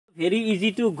very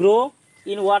easy to grow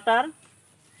in water.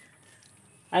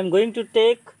 I am going to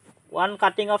take one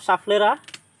cutting of Saphleria.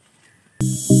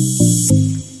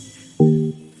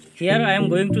 Here I am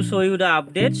going to show you the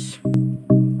updates.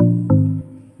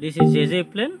 This is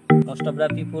JJ plant. Most of the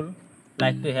people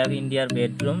like to have in their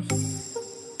bedrooms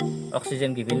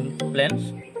oxygen giving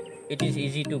plants. It is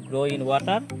easy to grow in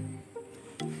water.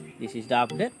 This is the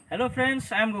update. Hello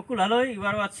friends, I am Gokul Haloi. You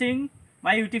are watching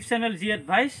my YouTube channel G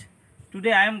Advice.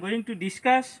 Today I am going to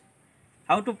discuss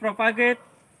how to propagate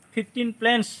 15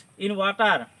 plants in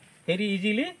water very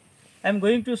easily. I am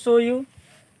going to show you.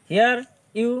 Here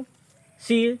you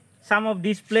see some of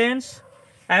these plants.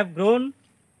 I have grown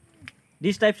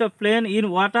these types of plant in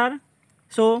water.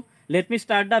 So let me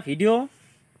start the video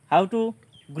how to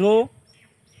grow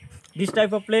this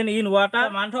type of plant in water.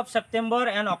 The month of September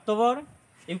and October,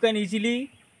 you can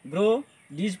easily grow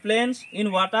these plants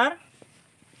in water.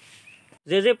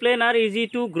 JJ plants are easy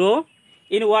to grow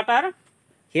in water.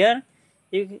 Here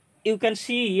you can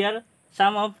see here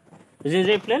some of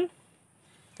JJ plant.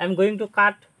 I am going to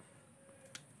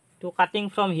cutting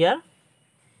from here.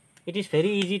 It is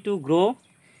very easy to grow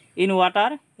in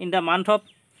water in the month of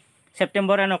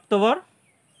September and October.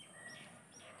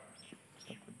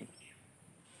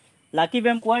 Lucky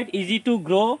Bamboo quite easy to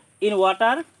grow in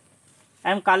water.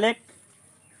 I am collect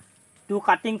to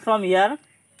cutting from here.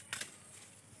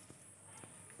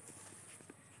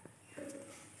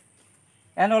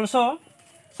 And also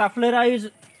Saphleria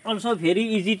is also very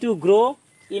easy to grow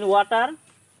in water.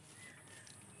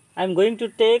 I am going to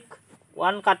take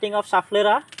one cutting of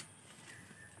Saphleria.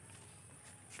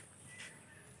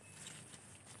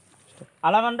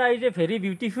 Alamanda is a very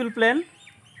beautiful plant.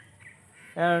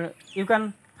 You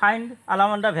can find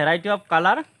Alamanda variety of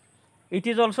color. It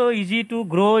is also easy to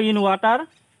grow in water.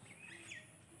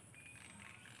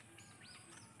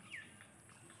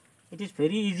 It is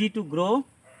very easy to grow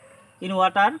in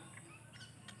water.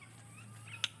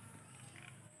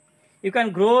 You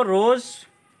can grow rose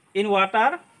in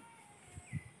water.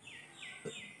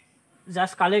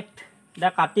 Just collect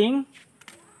the cutting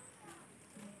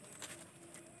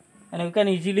and you can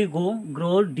easily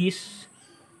grow this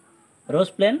rose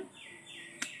plant.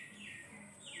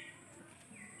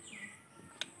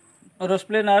 Rose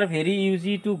plants are very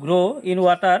easy to grow in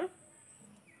water.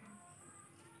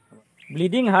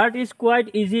 Bleeding heart is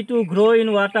quite easy to grow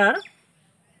in water.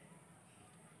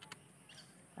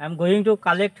 I am going to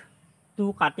collect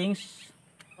 2 cuttings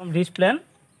from this plant.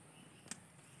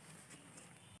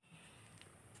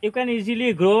 You can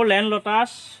easily grow land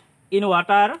lotus in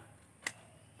water.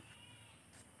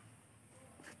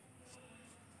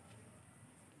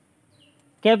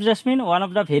 Cape jasmine, one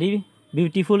of the very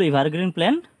beautiful evergreen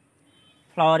plant,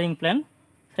 flowering plant,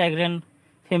 fragrant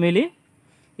family.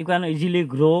 You can easily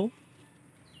grow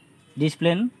this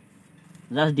plant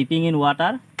just dipping in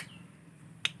water.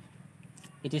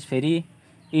 It is very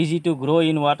easy to grow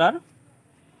in water.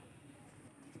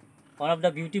 One of the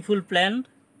beautiful plant,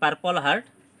 purple heart.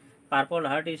 Purple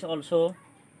heart is also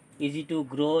easy to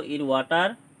grow in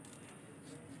water.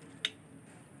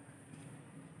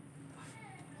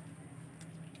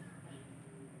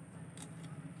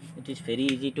 It is very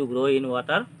easy to grow in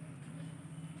water.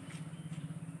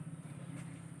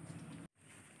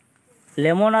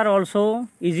 Lemon are also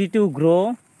easy to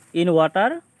grow in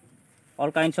water.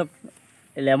 All kinds of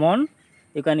lemon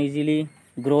you can easily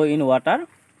grow in water.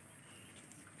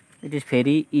 It is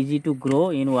very easy to grow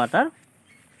in water.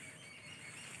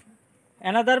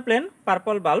 Another plant,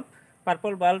 purple bulb.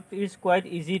 Purple bulb is quite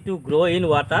easy to grow in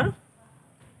water.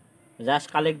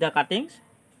 Just collect the cuttings.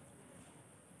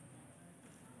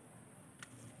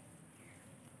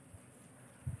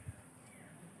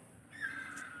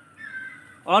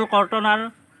 All cotton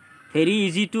are very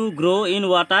easy to grow in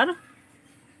water.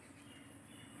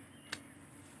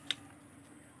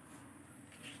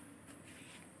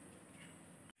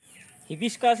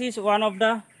 Hibiscus is one of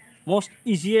the most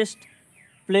easiest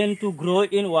plant to grow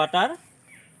in water.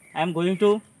 I am going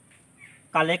to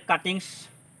collect cuttings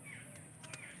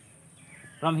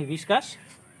from hibiscus.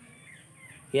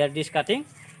 Here this cutting.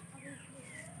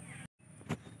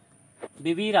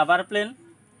 Baby rubber plant.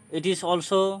 It is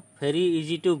also very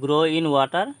easy to grow in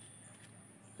water.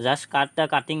 Just cut the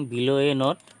cutting below a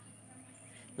knot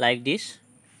like this.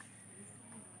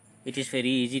 It is very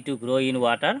easy to grow in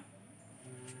water.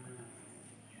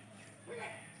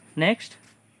 Next,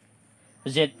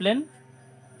 jet plant.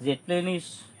 Jet plant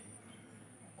is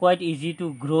quite easy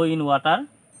to grow in water.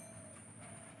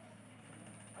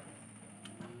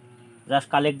 Just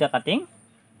collect the cutting.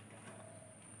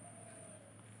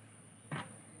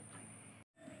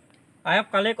 I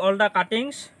have collect all the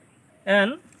cuttings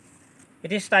and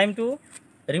It is time to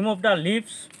remove the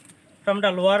leaves from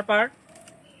the lower part.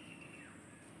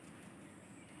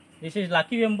 This is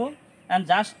lucky bamboo, and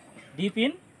just dip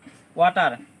in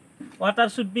water. Water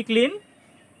should be clean.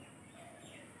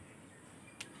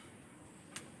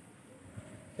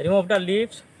 Remove the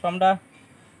leaves from the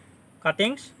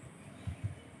cuttings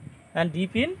and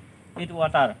dip in with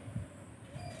water.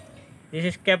 This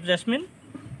is Cape jasmine.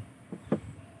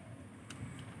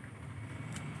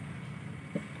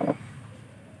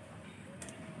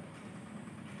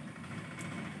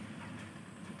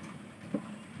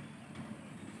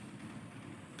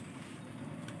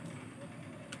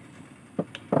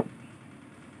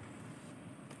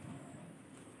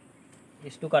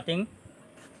 These two cutting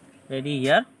ready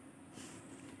here.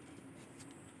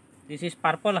 This is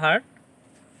purple heart.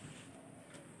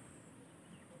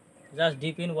 Just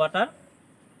dip in water.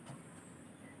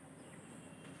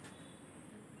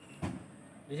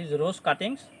 This is rose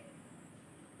cuttings.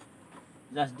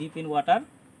 Just dip in water.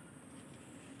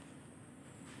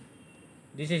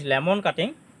 This is lemon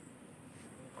cutting.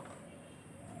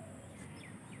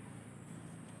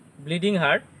 Bleeding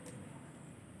heart.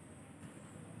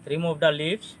 Remove the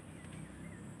leaves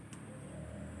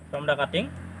from the cutting.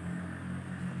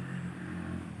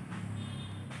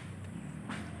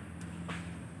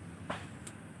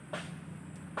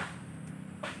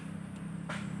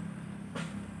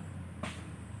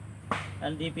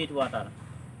 And dip it water.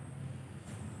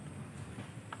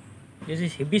 This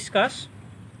is hibiscus.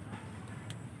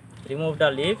 Remove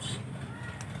the leaves.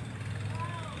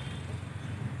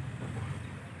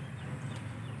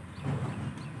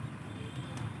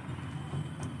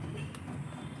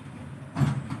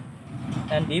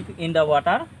 And dip in the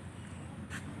water.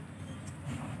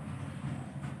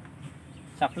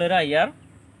 Safflera here.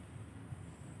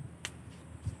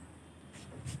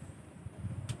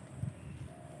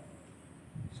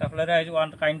 Safflera is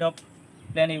one kind of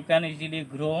plant you can easily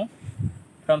grow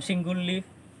from single leaf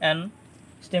and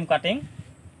stem cutting.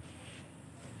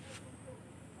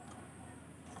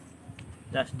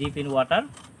 Just dip in water.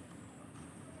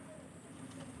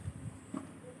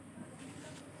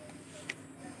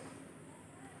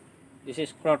 This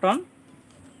is croton.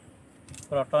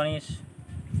 Croton is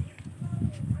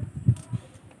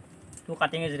two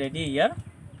cutting is ready here.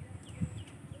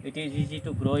 It is easy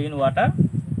to grow in water.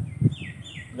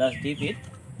 Just dip it.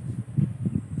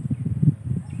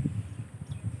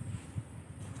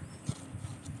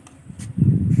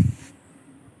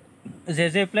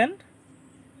 ZZ plant.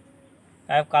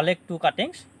 I have collect two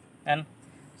cuttings and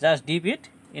just dip it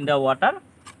in the water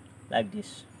like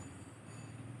this.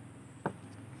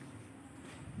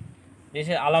 This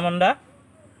is alamanda.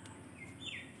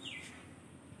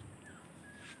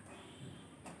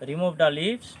 Remove the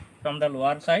leaves from the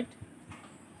lower side.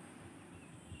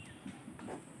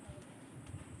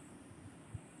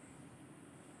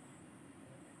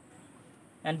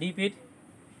 And dip it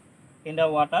in the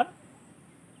water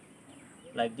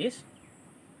like this.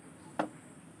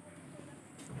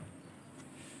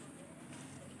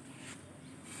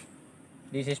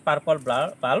 This is purple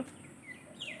bulb.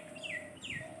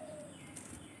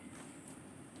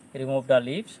 Remove the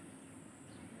leaves.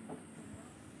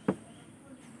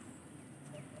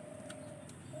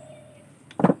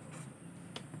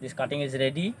 This cutting is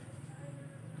ready.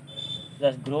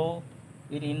 Just grow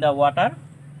it in the water.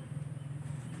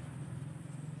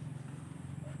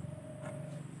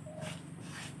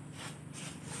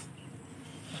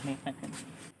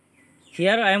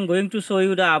 Here I am going to show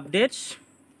you the updates.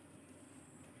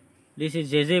 This is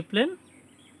ZZ plant.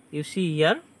 You see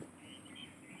here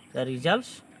the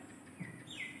results.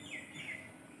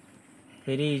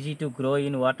 Very easy to grow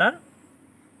in water.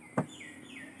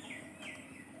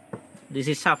 This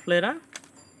is Safflera.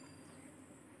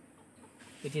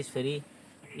 It is very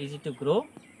easy to grow.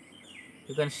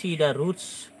 You can see the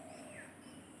roots.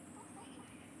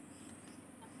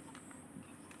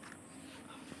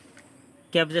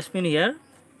 Cape jasmine here.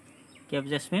 Cape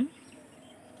jasmine.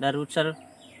 The roots are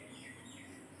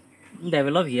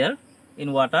developed here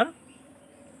in water.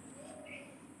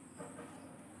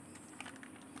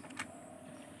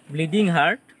 Bleeding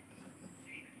heart.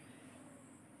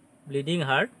 Bleeding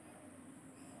heart.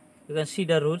 You can see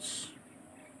the roots.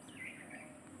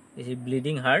 This is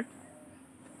bleeding heart.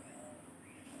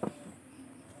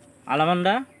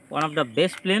 Alamanda, one of the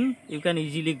best plant you can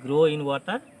easily grow in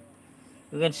water.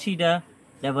 You can see the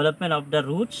development of the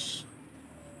roots.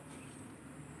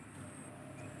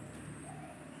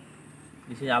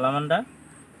 This is alamanda.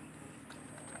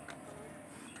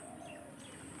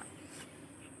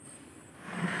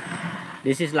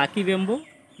 This is lucky bamboo.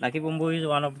 Lucky bamboo is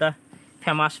one of the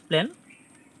famous plant.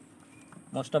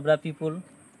 Most of the people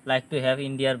like to have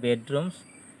in their bedrooms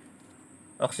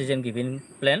oxygen giving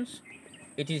plants.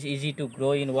 It is easy to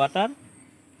grow in water.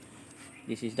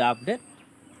 This is the update.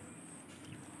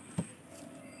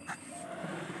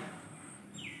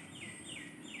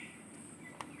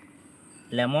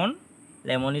 Lemon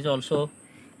is also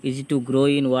easy to grow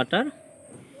in water.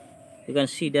 You can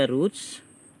see the roots.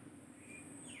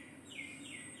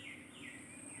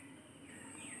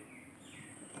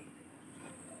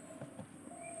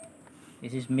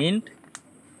 This is mint.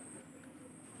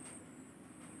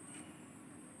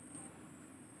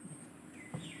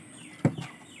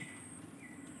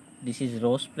 This is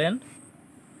rose plant.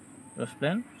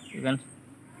 You can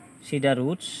see the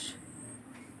roots.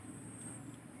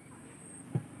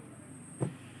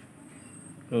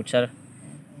 Roots are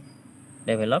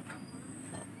developed.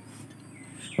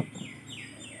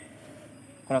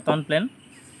 Croton plant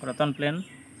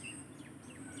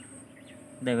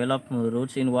develop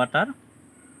roots in water.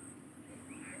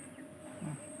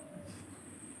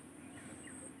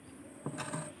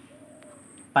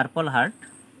 Purple heart.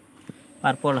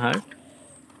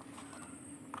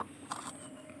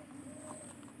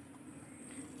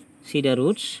 See the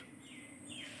roots.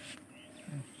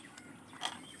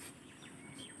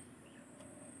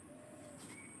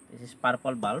 This is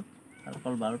purple bulb.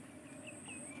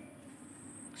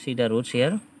 See the roots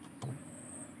here.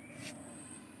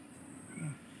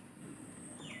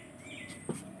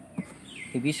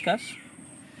 Hibiscus.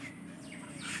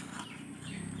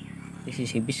 This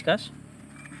is hibiscus.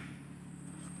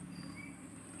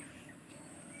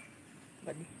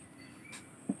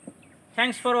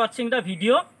 Thanks for watching the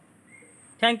video.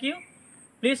 Thank you.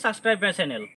 Please subscribe my channel.